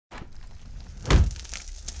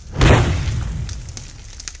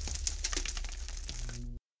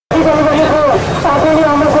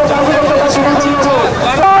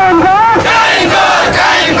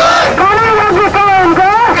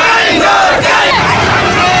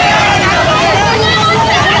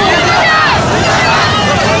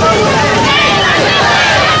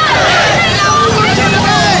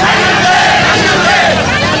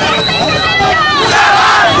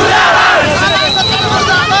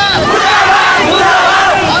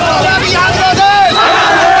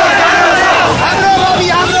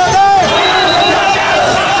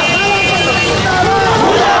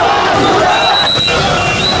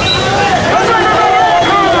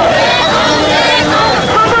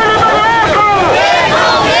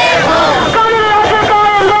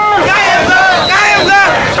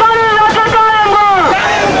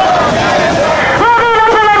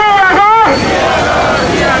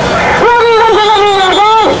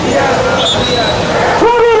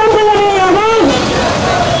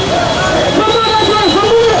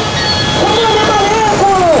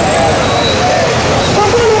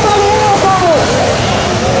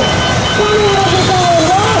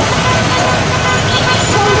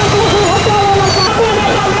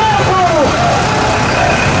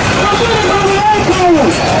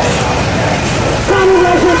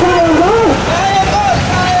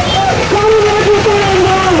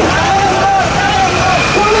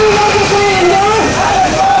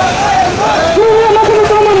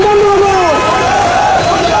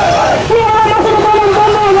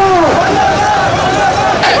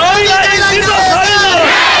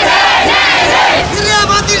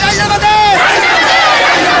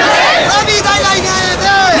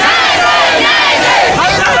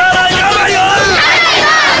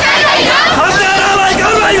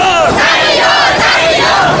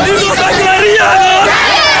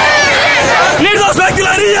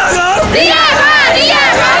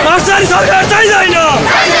भ्रष्टाचारी सरकार चाहिँदैन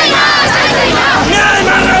न्याय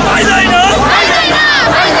मान्न पाइँदैन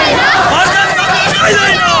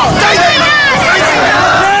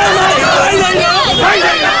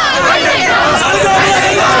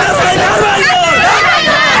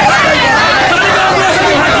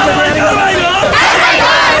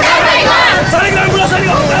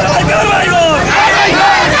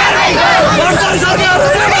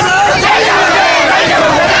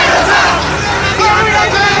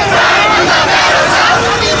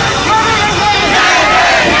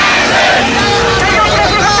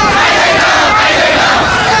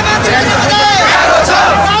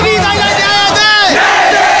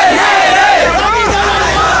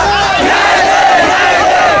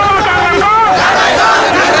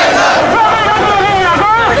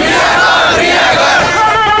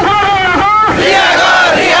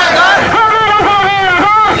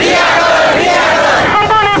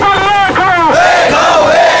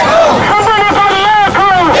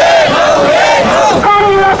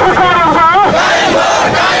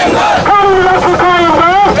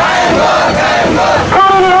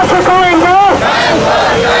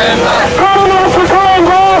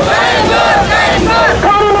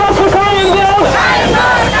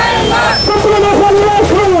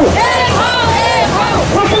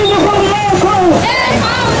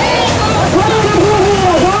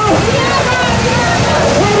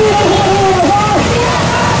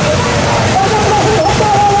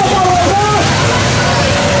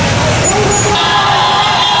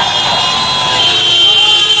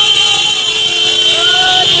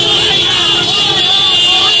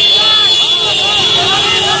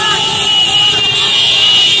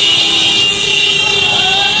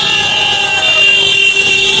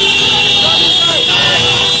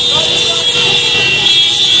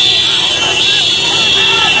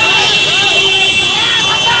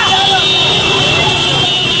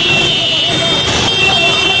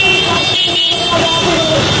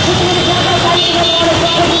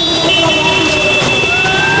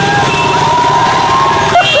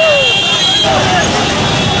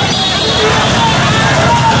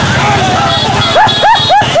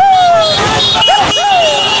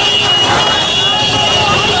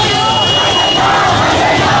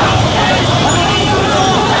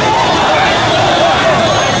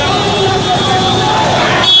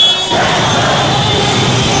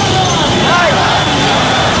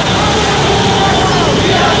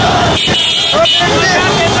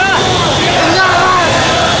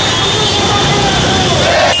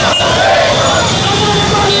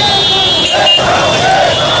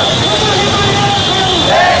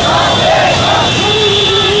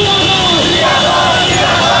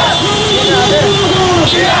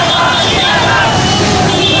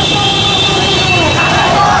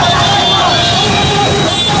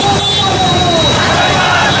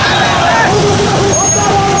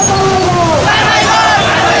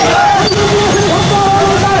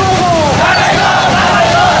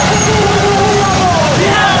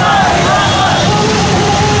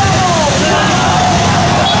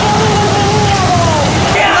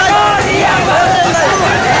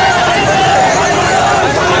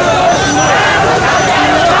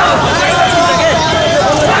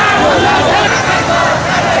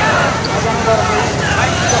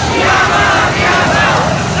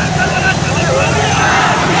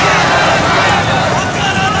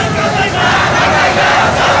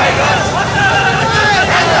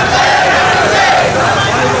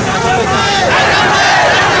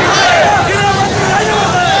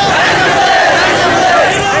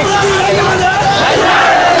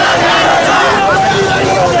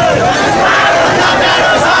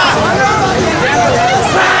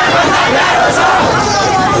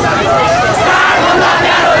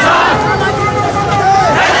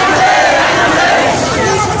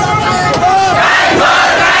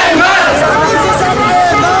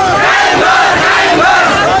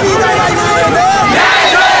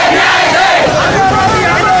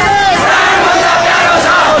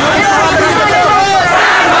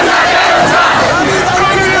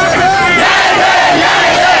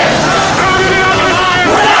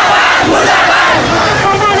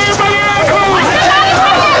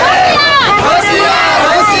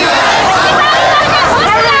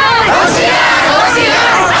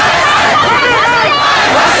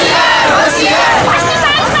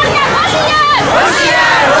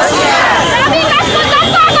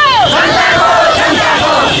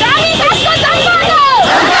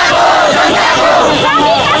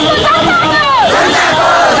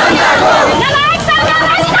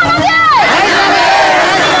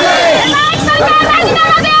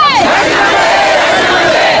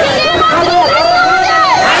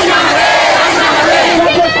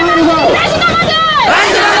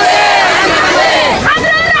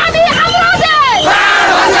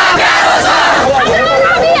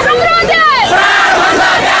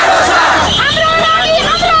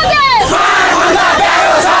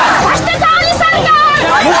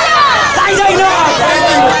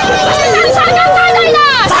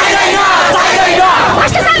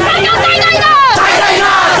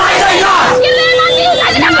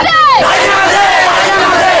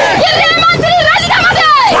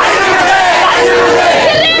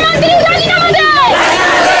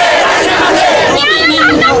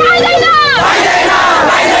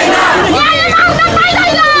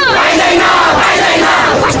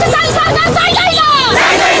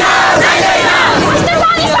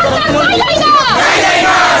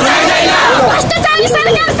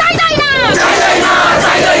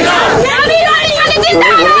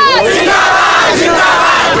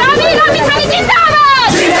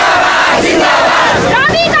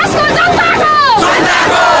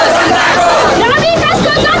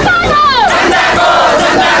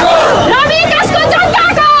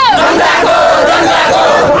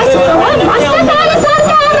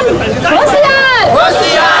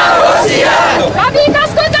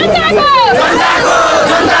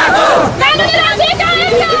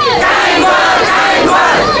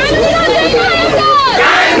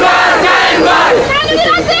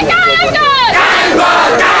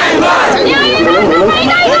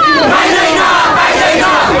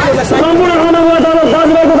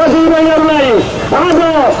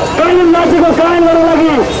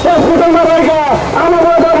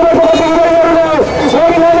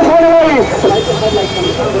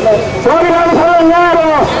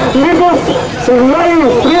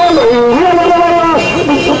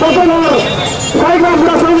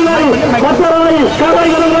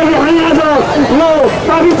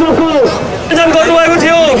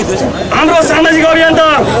हाम्रो सामाजिक अभियन्ता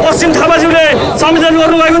असीम थापाज्यूले संविधान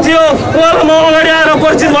गर्नुभएको थियो। उहाँलाई म अगाडि आएर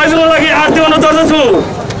परिचित भइदिनुको लागि आरती गर्न चाहन्छु।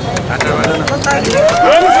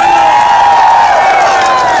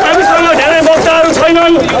 हामीसँग धेरै वक्ताहरू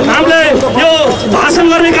छैनन्। हामीले यो भाषण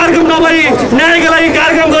गर्ने कार्यक्रम नभई न्यायका लागि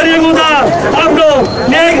कार्यक्रम गरिएको हुँदा आफ्नो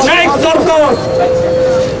न्यायिक तर्क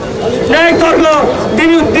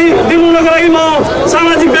दिनुको लागि म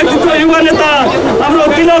सामाजिक व्यक्तित्व युवा नेता हाम्रो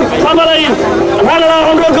तिलक थापालाई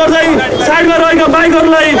अनुरोध गर्दै साइडमा रहेका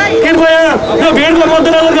बाइकहरूलाई कृपया यो भिडको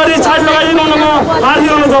मध्यनजर गरी साइड लगाइदिनु म आरती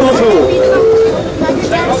गर्न चाहन्छु।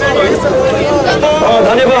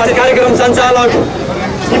 धन्यवाद कार्यक्रम सञ्चालक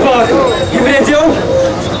दीपक घिमिरेज्यू,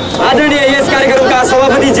 आदरणीय यस कार्यक्रमका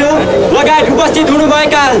सभापतिज्यू लगायत उपस्थित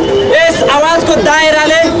हुनुभएका यस आवाजको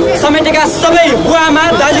दायराले समेटेका सबै बुवामा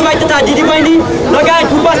दाजुभाइ तथा दिदीबहिनी लगायत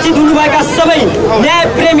उपस्थित हुनुभएका सबै न्याय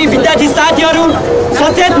प्रेमी विद्यार्थी साथीहरू,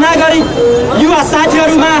 सचेत नागरिक युवा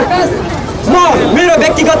साथीहरूमा म मेरो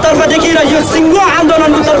व्यक्तिगत तर्फदेखि र यो सिङ्गो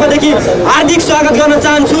आन्दोलनको तर्फदेखि हार्दिक स्वागत गर्न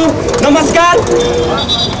चाहन्छु। नमस्कार।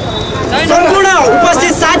 सम्पूर्ण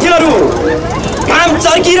उपस्थित साथीहरू, घाम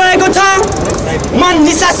चर्किरहेको छ, मन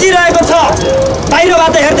निसासिरहेको छ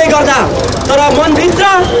बाहिरबाट हेर्दै गर्दा, तर मनभित्र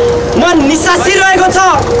मन निसासिरहेको छ।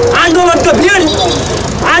 आन्दोलनको भिड,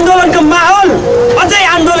 आन्दोलनको माहौल अझै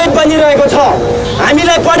आन्दोलन बनिरहेको छ।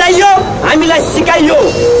 हामीलाई पढाइयो, हामीलाई सिकाइयो,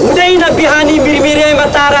 हुँदैन बिहानी मिरमिरेमा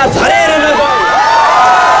तारा झरेर नगयो,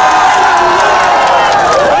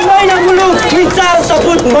 मुलुक 2-4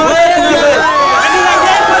 सपुत मरेर नगयो।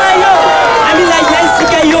 हामीलाई यही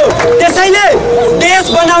सिकाइयो, त्यसैले देश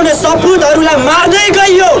बनाउने सपुतहरूलाई मार्दै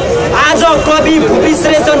गइयो। आज कवि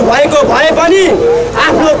विश्लेषण भएको भए पनि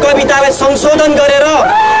आफ्नो कवितालाई संशोधन गरेर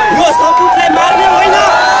यो सपुतलाई मार्ने होइन,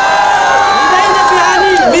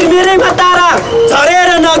 मिरमिरेमा तारा झरेर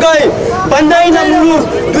नगए, बन्दैन मुलुक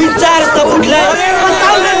 2-4 सपुतलाई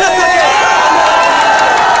बचाउन नसके।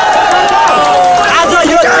 आज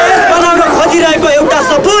यो देश बनाउन खोजिरहेको एउटा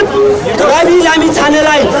सपुत रवि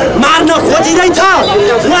लामिछानेलाई मार्न खोजिँदैछ।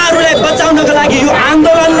 उहाँहरूलाई बचाउनको लागि यो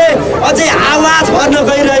आन्दोलनले अझै आवाज भर्न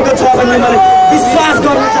गइरहेको छ भन्ने मैले विश्वास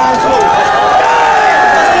गर्न चाहन्छु।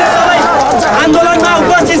 आन्दोलनमा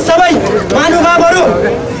उपस्थित सबै महानुभावहरू,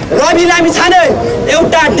 रवि लामिछाने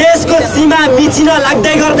एउटा देशको सीमा मिचिन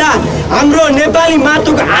लाग्दै गर्दा हाम्रो नेपाली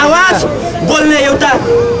मातुको आवाज बोल्ने एउटा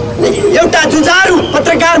जुझारु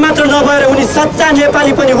पत्रकार मात्र नभएर उनी सच्चा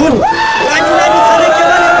नेपाली पनि हुन्। रवि लामिछाने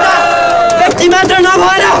केवल एउटा व्यक्ति मात्र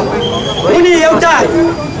नभएर उनी एउटा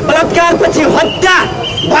बलात्कारपछि हत्या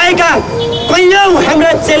भएका कैयौं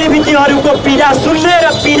हाम्रा चेलीबेटीहरूको पीडा सुन्ने र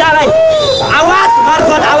पीडालाई आवाज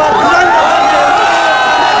मार्फत आवाज बुलन्द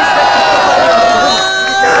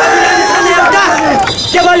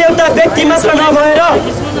केवल एउटा व्यक्ति मात्र नभएर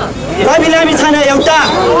रवि लामिछाने एउटा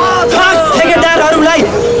ठग ठेकेदारहरूलाई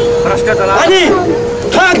अनि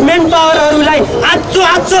ठग मेन पावरहरूलाई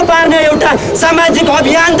आच्चो पार्ने एउटा सामाजिक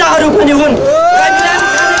अभियन्ताहरू पनि हुन्।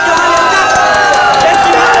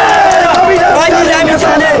 रवि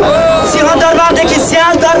लामिछाने सिंहदरबारदेखि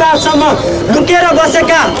स्याल दरबारसम्म लुकेर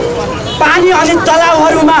बसेका पानी अनि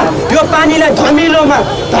तलाउहरूमा यो पानीलाई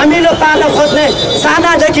धमिलो पार्न खोज्ने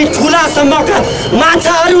सानादेखि ठुलासम्मका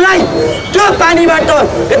माछाहरूलाई त्यो पानीबाट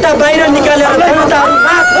यता बाहिर निकालेर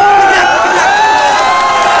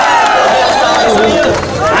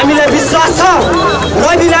हामीलाई विश्वास छ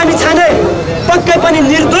रवि लामिछाने पक्कै पनि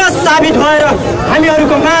निर्दोष साबित भएर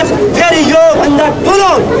हामीहरूको माझ फेरि यो भन्दा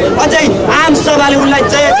ठुलो अझै आम सभाले उनलाई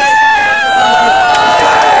जय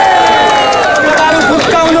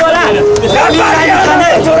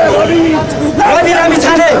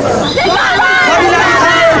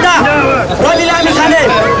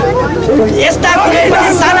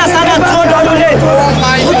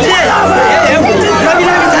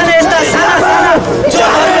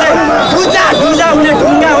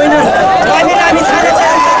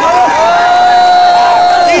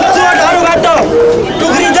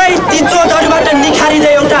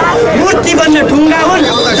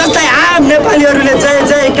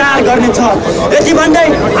गर्नेछ। यति भन्दै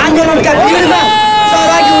आन्दोलनका भिडमा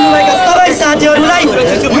सहभागी हुनुभएका सबै साथीहरूलाई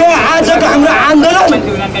यो आजको हाम्रो आन्दोलन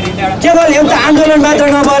केवल एउटा आन्दोलन मात्र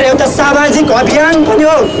नभएर एउटा सामाजिक अभियान पनि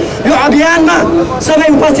हो। यो अभियानमा सबै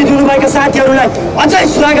उपस्थित हुनुभएका साथीहरूलाई अझै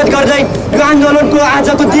स्वागत गर्दै यो आन्दोलनको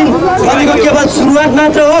आजको दिन भनेको केवल सुरुवात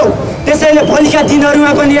मात्र हो। त्यसैले भोलिका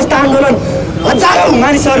दिनहरूमा पनि यस्ता आन्दोलन हजारौँ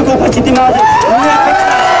मानिसहरूको उपस्थितिमा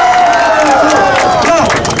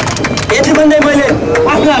यति भन्दै मैले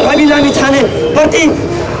आफ्ना रवि लामिछाने प्रति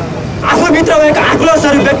आफूभित्र भएको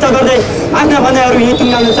आक्रोशहरू व्यक्त गर्दै आफ्ना भनाइहरू यहीँ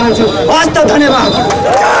टुङ्गाउन चाहन्छु। हस्त धन्यवाद।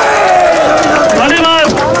 धन्यवाद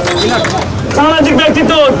सामाजिक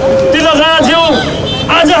व्यक्तित्व तिलकराज्यू।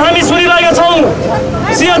 आज हामी सुनिरहेका छौँ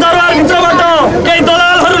सिंहदरबारभित्रबाट केही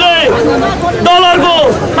दलालहरूले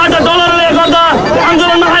डलरले गर्दा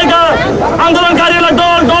आन्दोलनमा आएका आन्दोलनकारीहरूलाई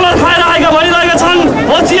डलर खाएर आएका भइरहेका छन्।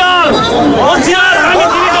 होसियार होसियार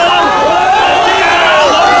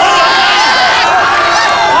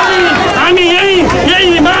हामी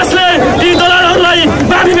यही मासले ती दलालहरूलाई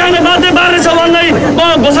बाँडी बिहान गर्दै बार्नेछ भन्दै म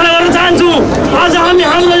घोषणा गर्न चाहन्छु। आज हामी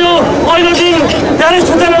हाम्रो यो पहिलो दिन धेरै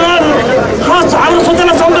सूचना हाम्रो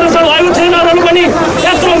सूचना सम्पर्क भएको छैन र पनि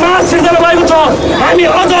यत्रो मास सिर्जना भएको छ। हामी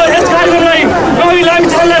अझ यस कार्यक्रमलाई रवि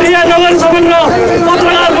लामिछानेलाई रिहा नगरेसम्म र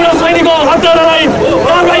पत्रकार बुढा सैनिकको हत्यारालाई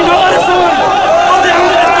कारबाही नगरेसम्म अझै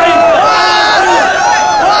हाम्रो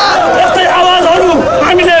यस्तै आवाजहरू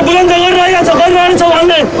हामीले बुलन्द गरिरहेछौँ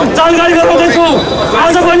भन्ने जानकारी गराउँदैछु।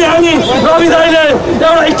 आज पनि हामी रवि दाइले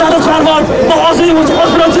एउटा स्टाटस मार्फत म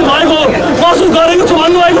असुरक्षित भएको महसुस गरेको छु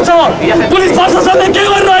भन्नुभएको छ। पुलिस प्रशासनले के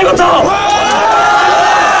गरिरहेको छ?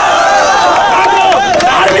 हाम्रो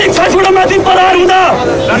धार्मिक छाइछुडामाथि प्रहार हुँदा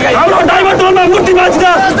हाम्रो ड्राइभर टोलमा मूर्ति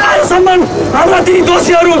बाँच्दा आजसम्म हाम्रा ती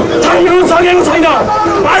दोषीहरू छानबिन हुन सकेको छैन।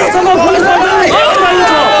 आजसम्म पुलिस प्रशासनले के गरिरहेको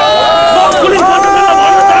छ? म पुलिस प्रशासनलाई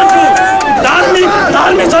भन्न चाहन्छु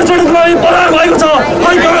धार्मिक छाइछुडामाथि प्रहार भएको छ।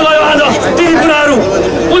 खै कहाँ गयो आज ती कुराहरू?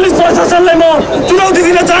 पुलिस प्रशासनलाई म चुनौती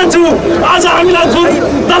दिन चाहन्छु। आज हामीलाई जुन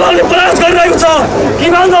दबाउने प्रयास गरिरहेको छ कि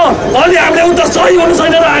भन्छ भोलि हामीले उता सही हुनु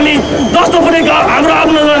छैन र हामी जस्तो पनि हाम्रो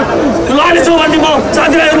आफ्नो लानेछौँ भन्ने म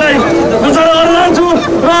साथीभाइहरूलाई घोषणा गर्न चाहन्छु।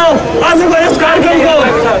 र आजको यस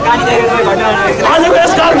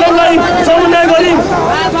कार्यक्रमलाई समन्वय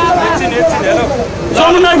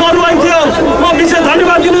गर्नुभएको थियो। म विशेष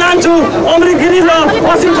धन्यवाद दिन चाहन्छु अमृत गिरी र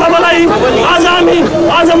असीम थापालाई।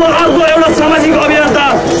 आज म अर्को एउटा सामाजिक अभियन्ता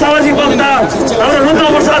सामाजिक वक्ता हाम्रो रुद्र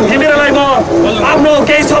प्रसाद घिमिरेलाई म आफ्नो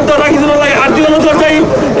केही शब्द राखिदिनुलाई हार्दिक अनुरोध गर्दै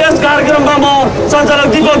यस कार्यक्रममा म सञ्चालक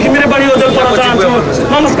दीपक घिमिरे पनि योजना गर्न चाहन्छु।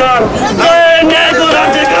 नमस्कार। जय न्यायको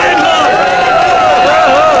राज्य कायम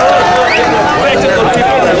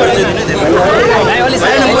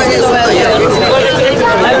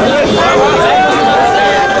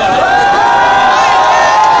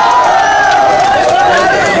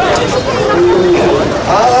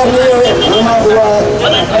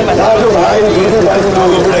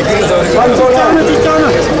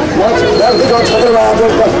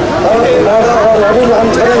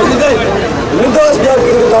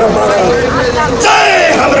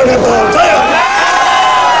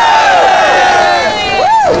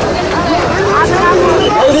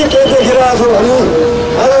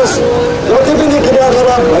रहोस्। जति पनि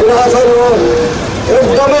क्रियाकलाप भइरहेछ यो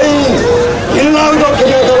एकदमै घिनलाग्दो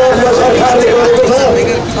क्रियाकलाप यो सरकारले गरेको छ।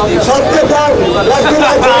 सत्यता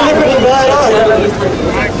व्यक्तिलाई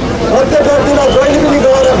जहिले पनि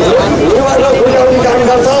गएर भिडबाट गुन्डाउने काम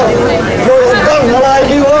गर्छ। यो एकदम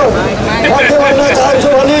नलायकी हो। म के भन्न चाहन्छु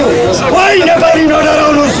भने कोही नेपाली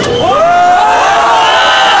नडराउनुहोस्।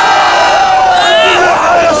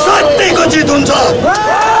 सत्यको जित हुन्छ।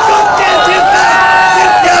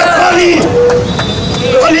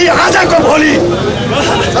 आजको भोलि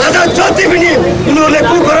आज जति पनि यिनीहरूले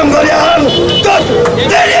कुकर्म गरे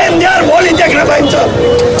भोलि देख्न पाइन्छ।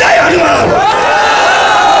 जय हनुमान।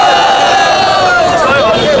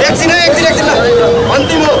 एकछिन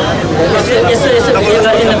अन्तिम हो।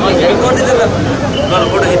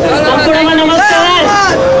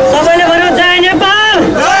 सबैले भन्नु जय नेपाल।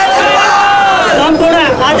 सम्पूर्ण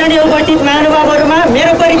आदरणीय उपस्थित महानुभावहरूमा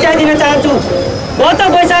मेरो परिचय दिन चाहन्छु। गत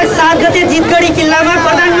वैशाख 7 गते जितगढी किल्लामा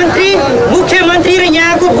प्रधानमन्त्री मुख्यमन्त्री र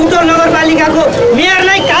यहाँको बुटवल नगरपालिकाको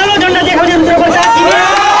मेयरलाई कालो झण्डा देखाउने रुद्रप्रसाद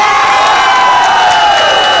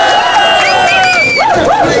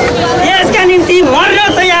यसका निम्ति मर्न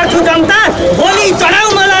तयार छु जनता। भोलि चढाउ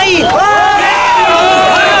मलाई।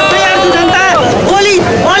 तयार छु जनता। भोलि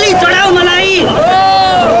चढाउ मलाई।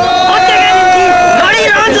 सत्यका निम्ति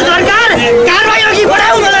लडिरहन्छु सरकार। कारबाही अघि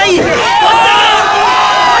बढाउ मलाई।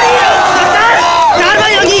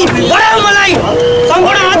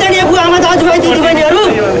 सम्पूर्ण आदरणीय बुवा आमा दाजुभाइ दिदीबहिनीहरू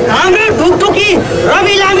हाम्रो ढुकढुकी र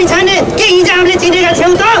हिजो हामीले चिनेका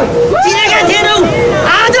थियौँ त? चिनेका थिएनौँ।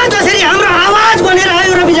 आज जसरी हाम्रो आवाज बनेर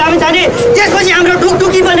आयो रवि लामिछाने, त्यसपछि हाम्रो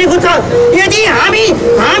ढुकढुकी बनेको छ। यदि हामी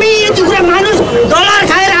यति कुरा मानुस डलर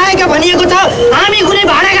खाएर आएका भनिएको छ, हामी कुनै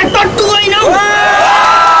भाडाका टट्टु होइनौँ।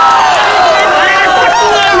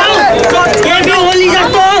 केपी ओली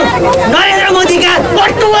जस्तो नरेन्द्र मोदीका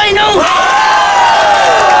टट्टु होइनौँ।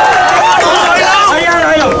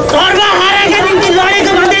 सर्वहाराका निम्ति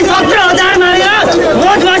लडेको भन्दै 17,000 मारेर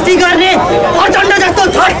मोज मस्ती गर्ने प्रचण्ड जस्तो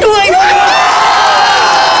छट्टु होइन।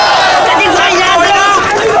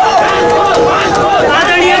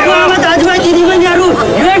 आदरणीय बुवामा दाजुभाइ दिदीबहिनीहरू,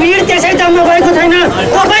 यो भिड त्यसै जम्मा भएको छैन।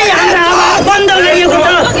 तपाईँ हाम्रो आवाज बन्द गरिएको छ।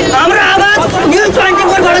 हाम्रो आवाज न्युज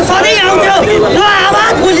 24बाट सधैँ आउँथ्यो, यो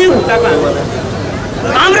आवाज बुझ्यौँ।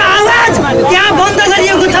 हाम्रो आवाज त्यहाँ बन्द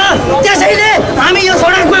गरिएको छ, त्यसैले हामी यो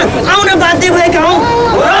सडकमा आउन बाध्य भएका हौँ।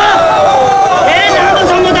 र लामो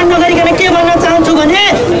सम्बोधन नगरिकन के भन्न चाहन्छु भने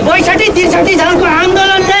 62-63 सालको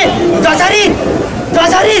आन्दोलनले जसरी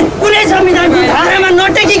कुनै संविधानको धारामा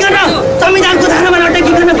नटेकिकन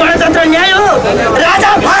गणतन्त्र ल्यायो,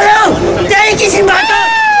 राजा फाल्यो, त्यही किसिमबाट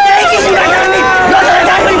हामी यो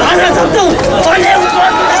सरकार पनि फाल्न सक्छौँ।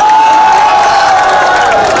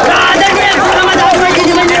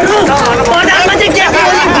 प्रधानमन्त्री केपी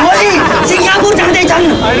ओली भोलि सिङ्गापुर जाँदैछन्।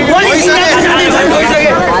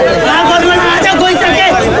 आज गइसके।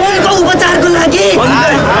 उनको उपचारको लागि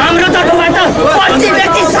हाम्रो तर्फबाट 25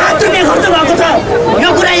 व्यक्ति 7 रुपियाँ खर्च भएको छ। यो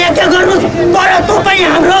कुरा याद गर्नुहोस्। तर तपाईँ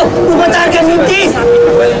हाम्रो उपचारका निम्ति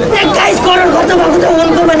 21 करोड खर्च भएको छ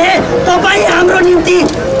उनको भने, तपाईँ हाम्रो निम्ति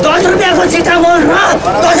 10 रुपियाँको सिटामोल र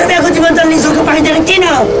 10 रुपियाँको जीवनजल निःशुल्क पाइँदैन किन?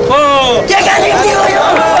 के का निम्ति हो यो?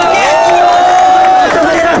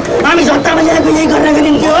 हामी सत्तामा ल्याएको यही गर्नको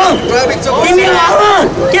निम्ति हो। तिमी आऊ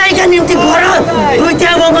त्यहीका निम्ति गर।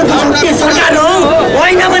 त्यहाँ बहुमत शक्ति सरकार हो,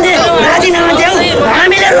 होइन भने राजीनामा देऊ।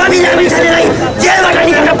 हामीले रवि लामिछानेलाई जेलबाट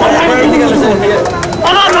निकालेर प्रधानमन्त्री बनाउँछौँ।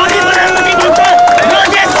 अब रवि प्रधानमन्त्री बन्छ, यो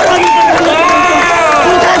देशको रवि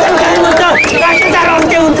सुशासन कायम हुन्छ, भ्रष्टाचार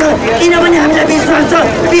अन्त्य हुन्छ। किनभने हामीलाई विश्वास छ।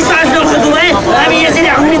 विश्वास नभएको भए हामी यसरी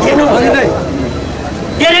आउने थिएनौँ।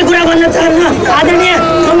 धेरै कुरा भन्न चाहन्न। आदरणीय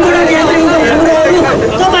सम्पूर्ण